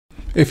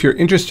If you're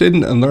interested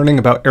in learning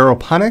about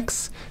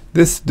aeroponics,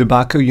 this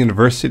DeBacco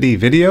University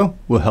video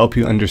will help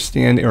you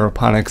understand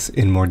aeroponics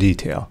in more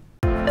detail.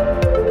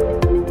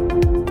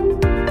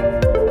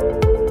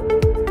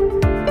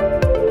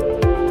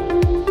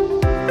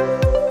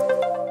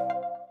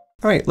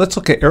 All right, let's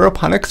look at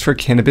aeroponics for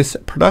cannabis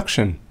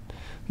production.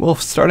 Well,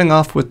 starting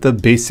off with the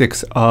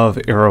basics of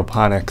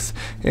aeroponics.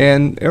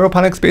 And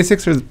aeroponics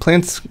basics are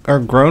plants are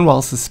grown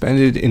while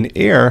suspended in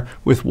air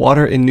with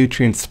water and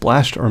nutrients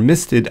splashed or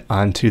misted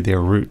onto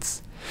their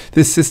roots.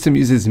 This system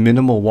uses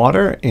minimal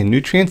water and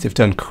nutrients if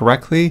done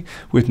correctly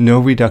with no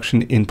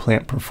reduction in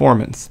plant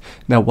performance.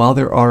 Now, while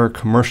there are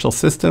commercial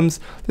systems,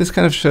 this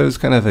kind of shows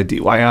kind of a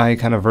DIY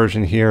kind of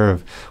version here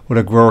of what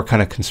a grower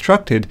kind of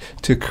constructed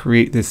to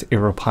create this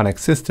aeroponic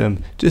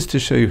system, just to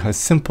show you how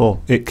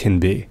simple it can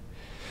be.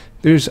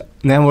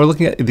 Now we're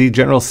looking at the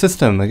general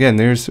system. Again,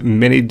 there's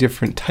many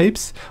different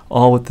types,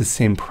 all with the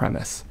same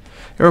premise.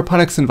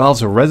 Aeroponics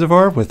involves a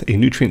reservoir with a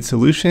nutrient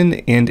solution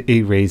and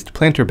a raised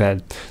planter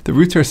bed. The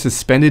roots are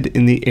suspended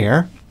in the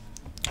air,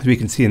 as we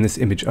can see in this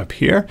image up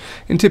here,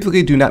 and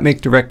typically do not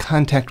make direct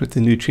contact with the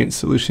nutrient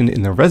solution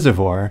in the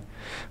reservoir,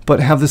 but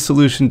have the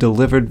solution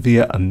delivered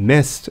via a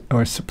mist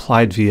or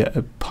supplied via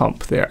a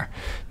pump there.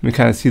 We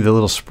kind of see the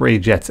little spray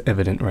jets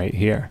evident right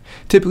here.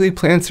 Typically,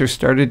 plants are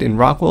started in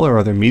rockwool or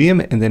other medium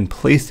and then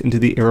placed into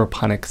the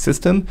aeroponic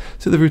system,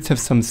 so the roots have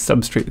some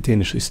substrate that they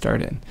initially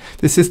start in.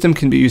 This system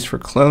can be used for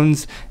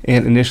clones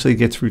and initially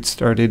gets roots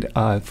started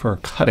for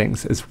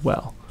cuttings as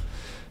well.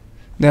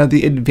 Now,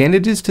 the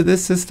advantages to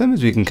this system,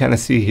 as we can kind of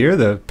see here,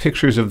 the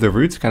pictures of the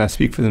roots kind of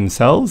speak for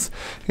themselves.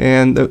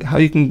 And how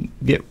do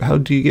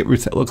you get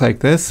roots that look like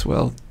this?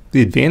 Well,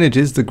 the advantage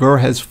is the grower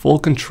has full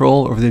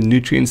control over the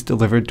nutrients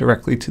delivered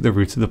directly to the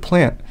roots of the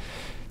plant.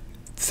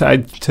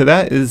 Side to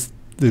that is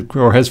the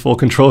grower has full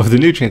control over the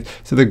nutrients,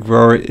 so the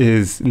grower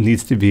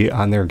needs to be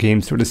on their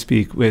game, so to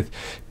speak, with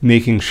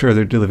making sure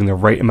they're delivering the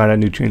right amount of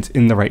nutrients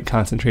in the right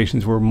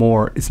concentrations, where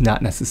more is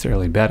not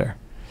necessarily better.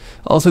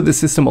 Also, the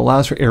system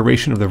allows for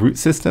aeration of the root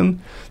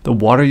system. The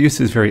water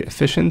use is very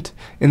efficient,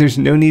 and there's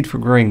no need for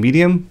growing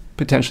medium,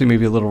 potentially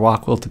maybe a little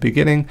rockwool at the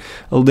beginning,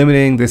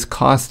 eliminating this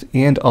cost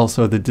and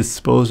also the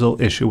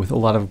disposal issue with a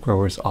lot of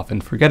growers often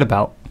forget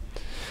about.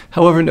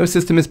 However, no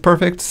system is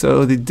perfect,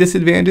 so the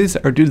disadvantages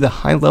are due to the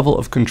high level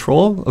of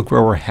control a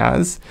grower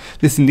has.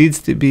 This needs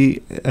to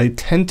be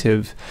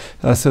attentive,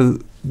 so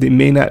they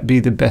may not be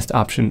the best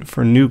option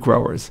for new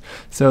growers.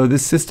 So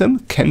this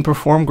system can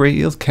perform great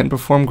yields, can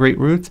perform great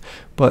roots,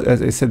 but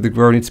as I said, the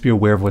grower needs to be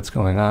aware of what's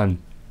going on.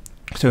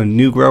 So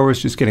new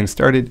growers just getting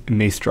started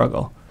may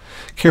struggle.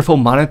 Careful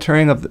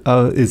monitoring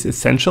is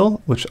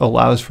essential, which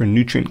allows for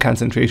nutrient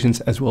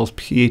concentrations as well as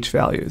pH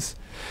values.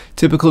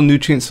 Typical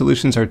nutrient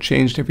solutions are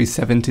changed every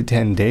 7 to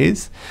 10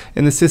 days,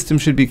 and the system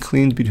should be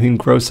cleaned between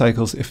grow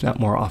cycles, if not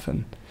more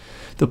often.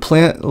 The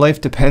plant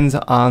life depends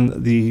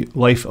on the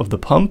life of the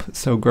pump,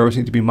 so growers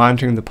need to be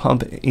monitoring the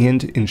pump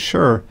and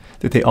ensure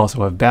that they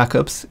also have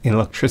backups and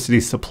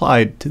electricity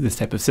supplied to this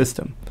type of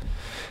system.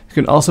 There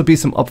can also be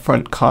some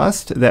upfront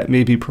cost that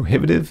may be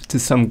prohibitive to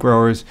some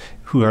growers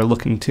who are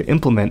looking to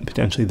implement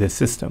potentially this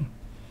system.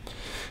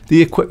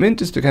 The equipment,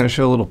 just to kind of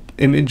show a little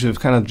image of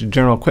kind of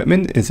general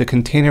equipment, is a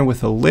container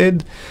with a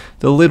lid.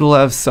 The lid will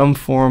have some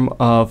form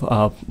of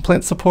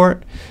plant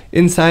support.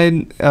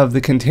 Inside of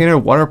the container,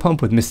 water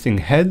pump with misting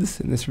heads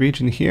in this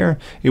region here,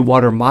 a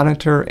water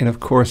monitor, and of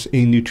course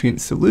a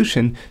nutrient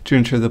solution to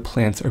ensure the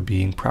plants are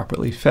being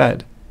properly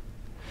fed.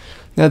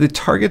 Now, the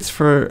targets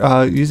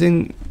for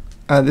using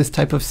this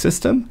type of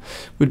system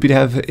would be to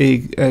have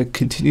a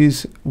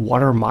continuous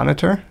water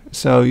monitor.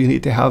 So you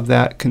need to have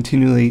that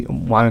continually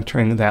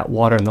monitoring that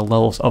water and the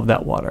levels of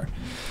that water.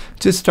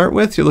 To start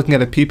with, you're looking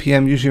at a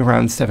ppm usually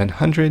around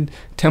 700,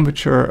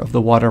 temperature of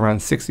the water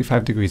around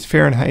 65 degrees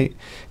Fahrenheit,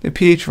 the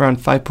pH around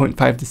 5.5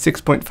 to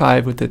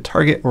 6.5 with the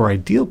target or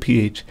ideal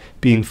pH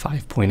being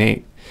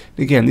 5.8.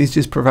 Again, these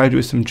just provide you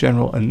with some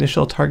general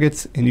initial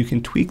targets, and you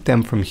can tweak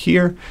them from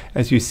here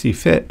as you see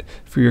fit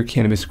for your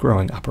cannabis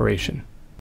growing operation.